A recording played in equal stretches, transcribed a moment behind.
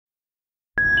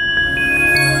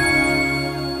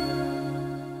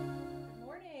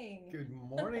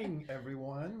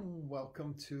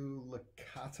welcome to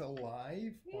Licata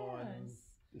Live on Yes.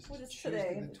 this What is is Tuesday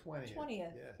today? the The 20th.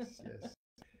 20th. Yes, yes.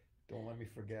 Don't let me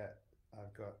forget.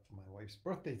 I've got my wife's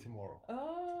birthday tomorrow.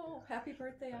 Oh, Yeah, happy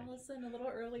birthday, thank Allison. A little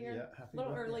you. earlier. Yeah, A happy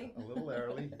little birthday. early. A little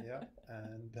early, yeah.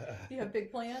 And Do you have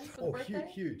big plans for the oh, huge,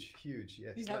 birthday? huge, huge.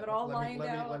 You Yes. have Let, it all let me lined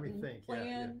let me let out me and think. Yeah, yeah.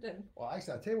 planned and Well,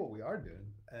 actually, I'll tell you what we are doing,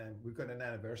 and we've got an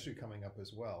anniversary coming up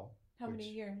as well, how many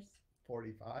which years?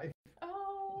 45.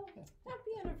 Oh,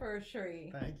 happy anniversary.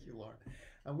 Thank you, Lauren.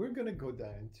 And we're going to go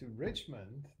down to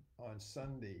Richmond on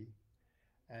Sunday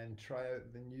and try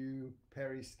out the new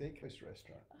Perry's Steakhouse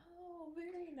restaurant. Oh,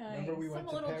 very Remember we nice. I'm went a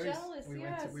to little Perry's? jealous. We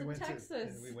went to Yes, we in went to and we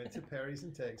Texas. went to Perry's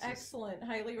in Texas. Excellent.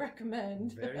 Highly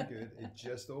recommend. Very good. It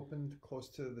just opened close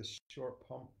to the Short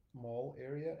Pump Mall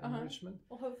area in Uh-huh. Richmond.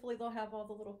 Well, hopefully they'll have all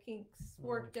the little kinks Mm,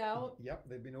 worked out yep,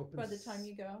 they've been open. by the time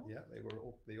you go. Yeah,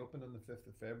 they opened on the 5th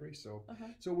of February. So Uh-huh.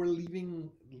 so we're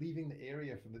leaving the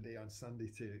area for the day on Sunday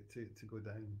to go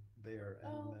down there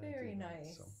and Oh, do very that.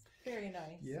 So nice. Very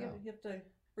nice. yeah, You have to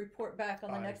report back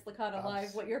on the I next Licata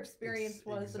Live what your experience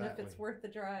was and if exactly. it's worth the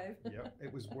drive. Yep,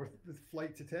 it was worth the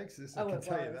flight to Texas. I Oh, can it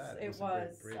tell you was. that. It It was a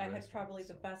was. great I had restaurant. probably the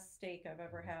So best steak I've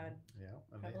ever had, yeah,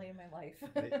 and probably in my life.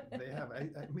 they have. I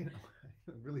mean,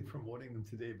 I'm really promoting them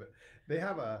today, but they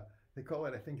have they call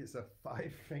it. I think it's a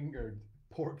five-fingered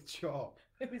pork chop,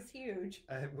 It was huge.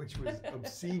 which was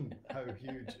obscene how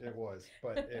huge it was,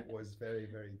 but it was very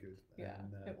very good, Yeah,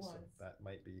 and it so was. that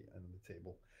might be on the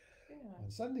table Yeah.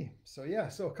 on Sunday. So yeah,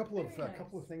 so Very a couple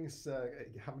of nice. things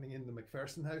happening in the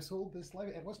McPherson household this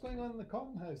live. And what's going on in the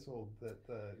Cotton household that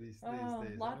these Oh, days? I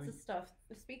know lots of stuff.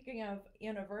 Speaking of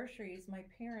anniversaries, my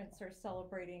parents are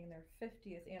celebrating their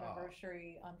 50th ah,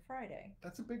 anniversary on Friday.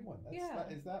 that's a big one. Yeah.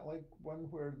 Is that like one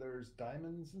where there's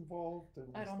diamonds involved and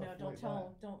I don't stuff know. Don't like that?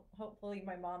 tell. Don't. Hopefully,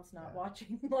 my mom's not Yeah.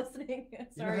 watching, listening. You know,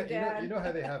 Sorry, you Dad. know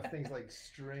how they have things like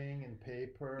string and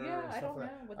paper Yeah, and I stuff don't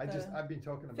like know what that. the I've been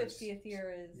talking about 50th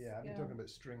year is. yeah, I've been Yeah. talking about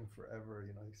string forever.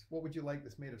 You know, what would you like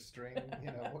that's made of string?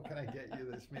 You know, what can I get you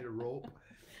that's made of rope?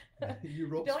 You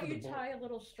ropes Don't for the you boat. tie a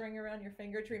little string around your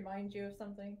finger to remind you of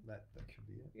something? That could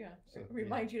be it. Yeah, So yeah,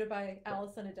 remind you to buy but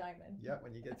Allison a diamond. yeah,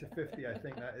 when you get to 50, I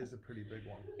think that is a pretty big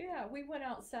one. Yeah, we went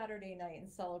out Saturday night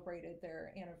and celebrated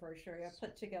their anniversary. I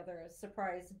put together a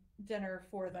surprise dinner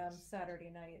for them Nice. Saturday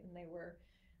night, and they were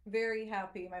very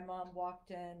happy. My mom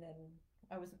walked in,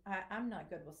 and I'm not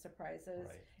good with surprises.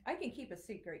 Right. I can keep a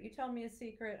secret. You tell me a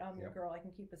secret, I'm your Yep. girl. I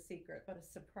can keep a secret, but a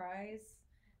surprise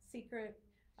secret,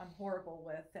 I'm horrible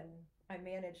with, and I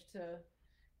managed to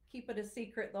keep it a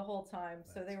secret the whole time.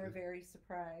 So That's they were good. very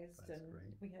surprised, That's and great.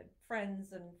 we had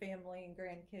friends and family and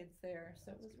grandkids there.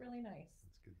 So it That's was good. really nice.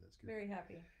 That's good. That's good. Very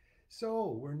happy.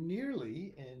 So we're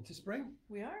nearly into spring.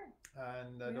 We are.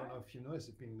 And I We don't are. know if you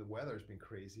noticed, the weather's been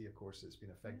crazy. Of course, it's been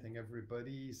Yeah. affecting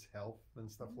everybody's health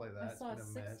and stuff like I that. It's saw been a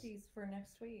mess. 60s for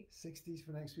next week. 60s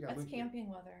for next week. I That's looked camping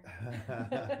weather.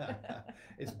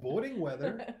 it's boating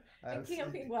weather. And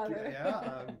camping weather.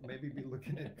 Yeah, maybe be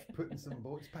looking at putting some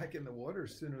boats back in the water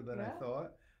sooner than I Yeah.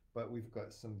 thought. But we've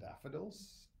got some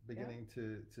daffodils Yeah. beginning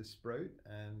to sprout,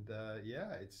 and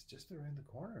yeah, it's just around the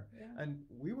corner. Yeah. And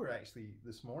we were actually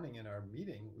this morning in our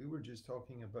meeting, we were just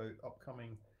talking about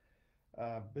upcoming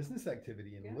business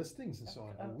activity and Yeah. listings and so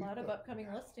on. A And lot of upcoming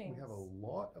we listings. have a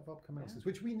lot of upcoming Yeah. listings,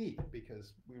 which we need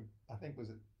because I think was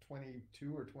it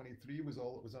 22 or 23 was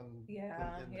all it was on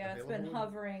Yeah, in yeah, it's been available.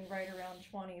 hovering right around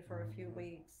 20 for a few Mhm.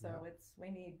 weeks, so Yeah. we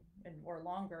need, or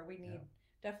longer, Yeah.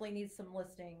 definitely need some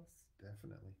listings.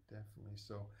 Definitely.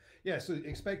 So, yeah, so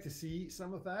expect to see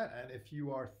some of that. And if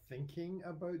you are thinking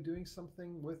about doing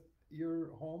something with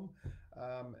your home,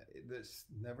 that's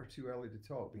never too early to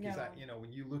talk because No.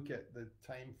 when you look at the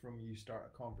time from you start a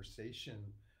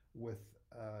conversation with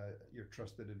your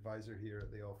trusted advisor here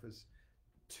at the office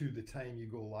to the time you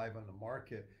go live on the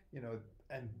market,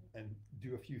 and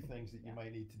do a few things that you Yeah.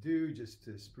 might need to do just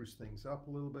to spruce things up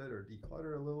a little bit or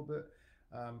declutter a little bit.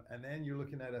 And then you're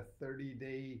looking at a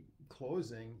 30-day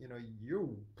closing,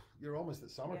 you're almost at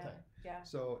Yeah, summertime. yeah.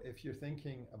 So if you're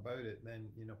thinking about it,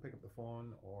 then, pick up the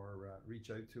phone or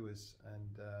reach out to us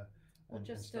and Well, and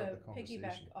just start to the conversation.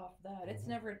 piggyback off that, it's Mhm.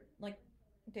 never, like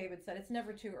David said, it's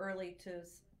never too early to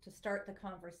start the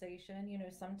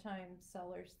conversation. Sometimes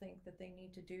sellers think that they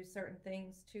need to do certain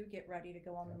things to get ready to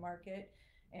go on the Yeah. market,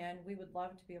 and we would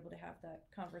love to be able to have that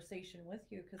conversation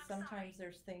with you because sometimes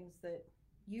there's things that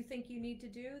you think you need to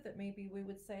do that maybe we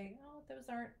would say, oh, those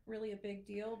aren't really a big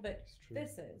deal, but It's true.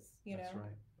 this is, That's know.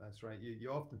 right. That's right.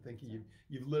 You often think So,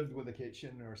 you've lived with a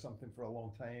kitchen or something for a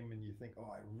long time, and you think, oh,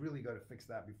 I really got to fix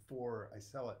that before I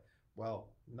sell it. Well,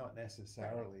 not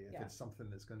necessarily. If yeah. it's something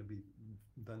that's going to be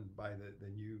done by the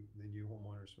new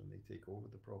homeowners when they take over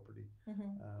the property,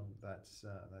 Hmm. that's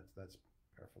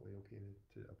perfectly okay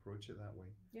to approach it that way.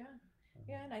 Yeah. Um,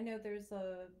 Yeah, and I know there's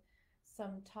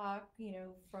some talk,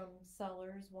 from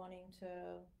sellers wanting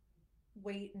to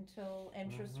wait until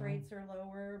interest mhm. rates are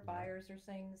lower. Yeah, Buyers are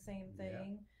saying the same yeah.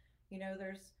 thing.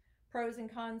 There's pros and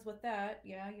cons with that.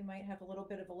 Yeah, you might have a little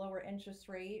bit of a lower interest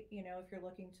rate, if you're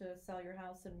looking to sell your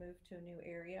house and move to a new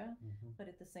area. Hmm. But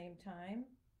at the same time,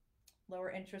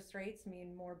 lower interest rates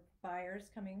mean more buyers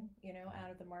coming, Yeah,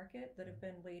 out of the market that yeah, have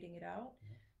been waiting it out.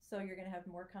 yeah. So you're going to have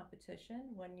more competition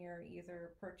when you're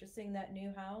either purchasing that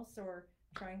new house or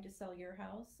trying to sell your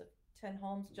house. If 10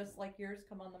 homes just like yours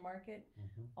come on the market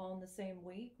Hmm. all in the same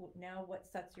week, now what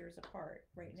sets yours apart?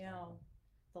 Right now, Exactly.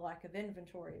 the lack of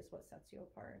inventory is what sets you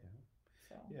apart. Yeah.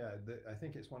 So, Yeah, I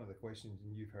think it's one of the questions,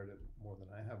 and you've heard it more than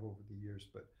I have over the years,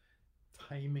 but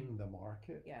timing the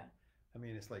market. yeah, I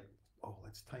mean, it's like, oh,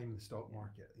 let's time the stock yeah.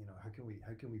 market. How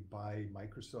can we buy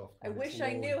Microsoft I when it's wish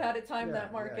I low? knew how to time Yeah, that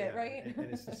yeah, market, yeah. right?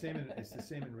 And it's the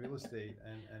same in real estate,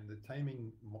 and the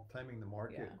timing the Yeah,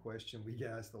 market question we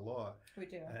get asked a lot, we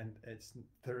do. and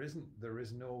there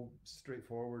is no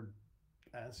straightforward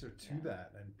answer to Yeah,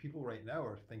 that. And people right now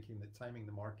are thinking that timing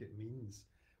the market means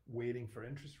waiting for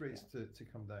interest yeah, rates to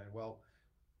come down. Well,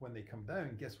 when they come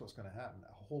down, guess what's going to happen?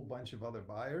 A whole bunch of other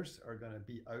buyers are going to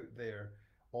be out there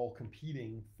all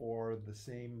competing for the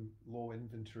same low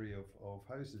inventory of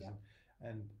houses. yeah.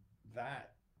 And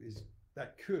that is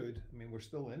that could, I mean, we're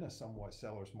still in a somewhat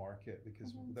seller's market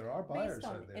because Hmm. there are Based buyers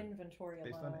on out there inventory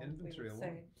based on alone, we inventory would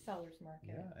alone. say seller's market.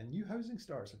 Yeah, and new housing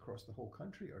starts across the whole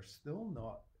country are still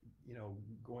not,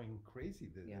 going crazy.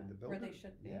 Yeah, The where they builders,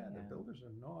 should be. yeah, the Yeah. builders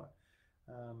are not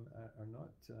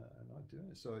doing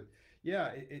it. So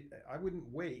yeah, I wouldn't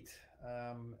wait.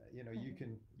 You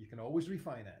Hmm. can always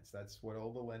refinance. That's what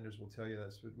all the lenders will tell you.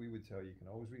 That's what we would tell you. You can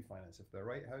always refinance if the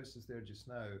right house is there just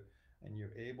now, and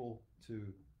you're able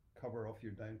to cover off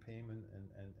your down payment,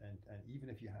 and even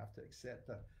if you have to accept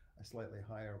a slightly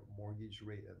higher mortgage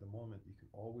rate at the moment, you can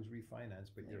always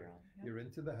refinance. But Later on. Yeah. you're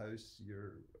into the house.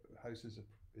 Your house is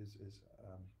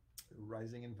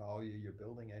rising in value. You're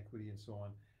building equity and so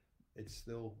on. It's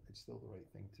still the right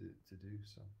thing to do.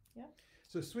 So Yeah.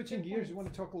 so switching Good gears, you points.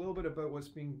 want to talk a little bit about what's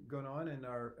been going on in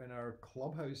our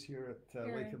clubhouse here at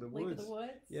Here Lake in of the Lake of Woods. the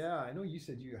Woods. Yeah, I know you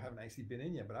said you haven't actually been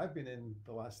in yet, but I've been in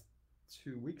the last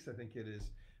 2 weeks, I think it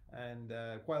is. And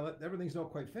while everything's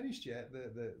not quite finished yet,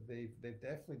 they've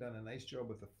definitely done a nice job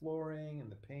with the flooring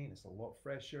and the paint. It's a lot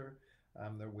fresher.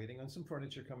 They're waiting on some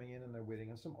furniture coming in, and they're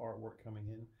waiting on some artwork coming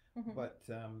in. Hmm. But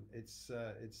it's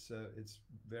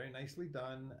very nicely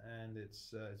done, and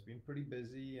it's been pretty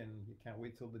busy, and you can't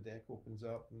wait till the deck opens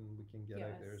up and we can get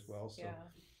out there as Yes. well. So Yeah.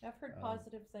 I've heard um,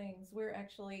 positive things. We're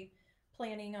actually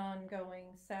planning on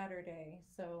going Saturday,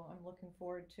 so I'm looking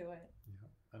forward to it. yeah,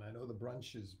 and I know the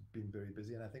brunch has been very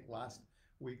busy, and I think last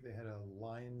week they had a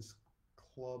Lions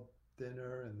Club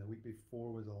dinner, and the week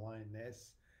before was a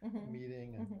Lioness Hmm.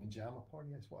 meeting and Hmm. pajama party.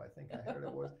 That's what I think I heard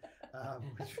it was.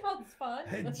 Which Sounds fun.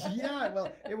 and yeah,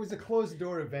 well, it was a closed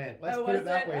door event. Let's Oh, put was it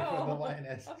that it? way for the Oh,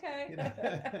 Lioness. okay. You know,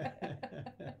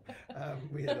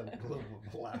 we had a little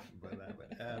laugh about that,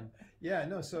 but yeah,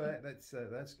 no. So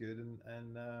that's good,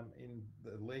 and in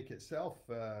the lake itself,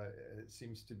 it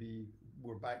seems to be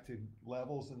we're back to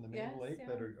levels in the main Yes, lake yeah.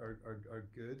 that are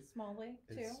good. Small lake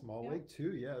too. It's small Yeah. lake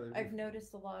too, yeah. I've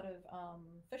noticed a lot of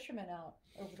fishermen out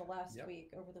over the last Yep.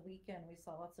 week. Over the weekend, we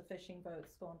saw lots of fishing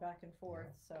boats going back and forth.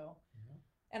 Yeah. So, Yeah.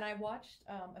 and I watched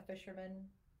a fisherman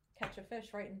catch a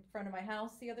fish right in front of my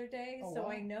house the other day. Oh So wow,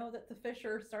 I know that the fish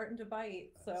are starting to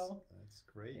bite. So, that's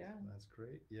great. yeah. That's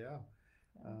great. Yeah.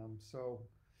 Yeah. So,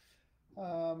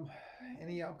 um,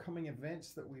 any upcoming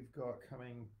events that we've got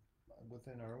coming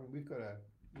within our own?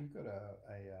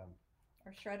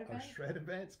 Our shred Our event. shred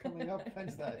events coming up.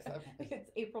 When's that? Is that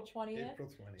It's April 20th. April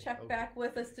 20th? Check Okay. back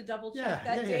with us to double Yeah, check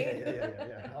that date.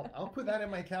 yeah. I'll put that in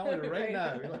my calendar right Right.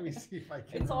 now. Let me see if I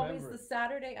can It's always remember. the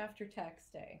Saturday after tax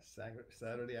day.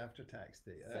 Saturday after tax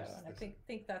day. So, and I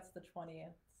think that's the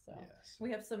 20th. So Yes.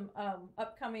 we have some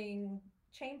upcoming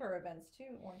chamber events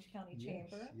too. Orange County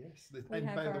Chamber. Yes. We And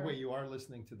have by the our- way, you are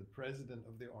listening to the president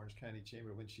of the Orange County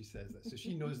Chamber when she says that, so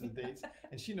she knows the dates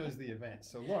and she knows the events.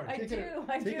 So Lauren, I take it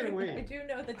do away.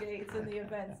 know the dates and the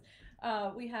events.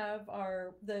 We have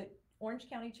the Orange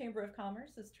County Chamber of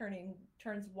Commerce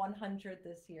turns 100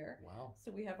 this year. Wow.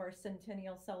 So we have our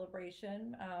centennial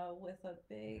celebration with a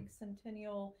big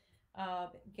centennial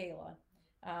gala.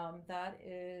 That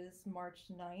is March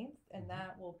 9th, and Mhm.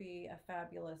 that will be a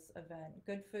fabulous event.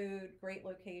 Good food, great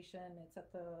location. It's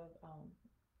at the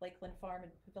Lakeland Farm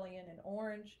and Pavilion in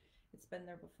Orange, it's been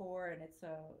there before, and it's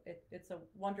a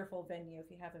wonderful venue if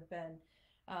you haven't been.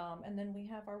 And then we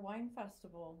have our wine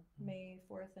festival May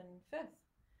 4th and 5th,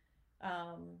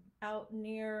 out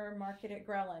near Market at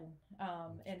Grelin,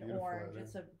 It's in beautiful out Orange. there.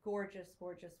 It's a gorgeous,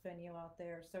 gorgeous venue out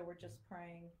there. So we're just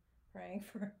praying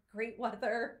for great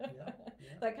weather Yeah, yeah.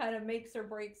 that kind of makes or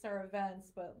breaks our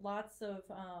events. But lots of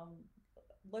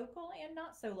local and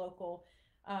not so local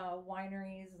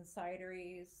wineries and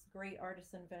cideries, great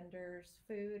artisan vendors,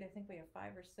 food. I think we have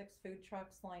 5 or 6 food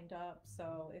trucks lined up.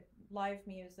 So if live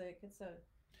music, it's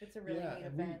a really Yeah, neat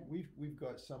and event. we've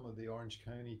got some of the Orange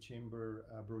County Chamber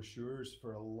brochures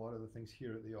for a lot of the things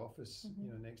here at the office. Mhm. You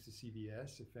know, next to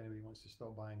CVS. If anybody wants to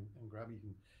stop by and grab it, you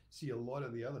can see a lot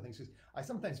of the other things. 'Cause I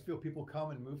sometimes feel people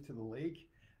come and move to the lake,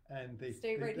 and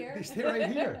Stay right here? they stay right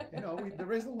here. You know,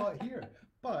 there is a lot here.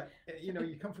 But you know,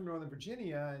 you come from Northern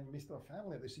Virginia and you may still have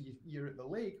family there, so you're at the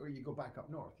lake, or you go back up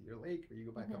north. You're lake, or you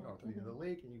go back up Mhm, north, or you're the mhm.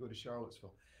 lake and you go to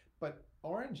Charlottesville. But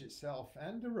Orange itself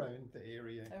and around the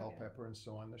area, Oh, yeah. Culpeper and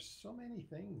so on, there's so many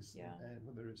things, Yeah. and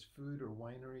whether it's food or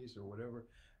wineries or whatever,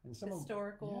 and some of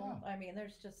Historical. yeah. I mean,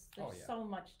 there's Oh, yeah. so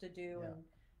much to do Yeah. and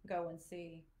go and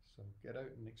see. So get out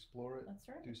and explore it, That's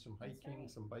right. do some That's hiking, right.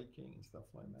 some biking, and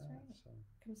stuff like That's that. right. So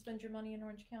Come spend your money in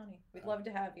Orange County. We'd Uh, love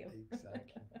to have you.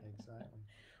 exactly, exactly.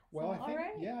 So, Well, I all think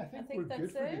right. yeah, I think we're that's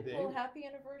good for it. today. Well, happy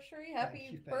anniversary, Thank happy you,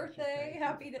 thank you, birthday, thank you,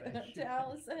 happy thank you, to thank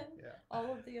Allison. you. Yeah.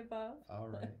 All of the above. All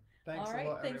right. Thanks All a right.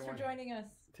 lot, Thanks everyone. for joining us.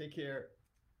 Take care.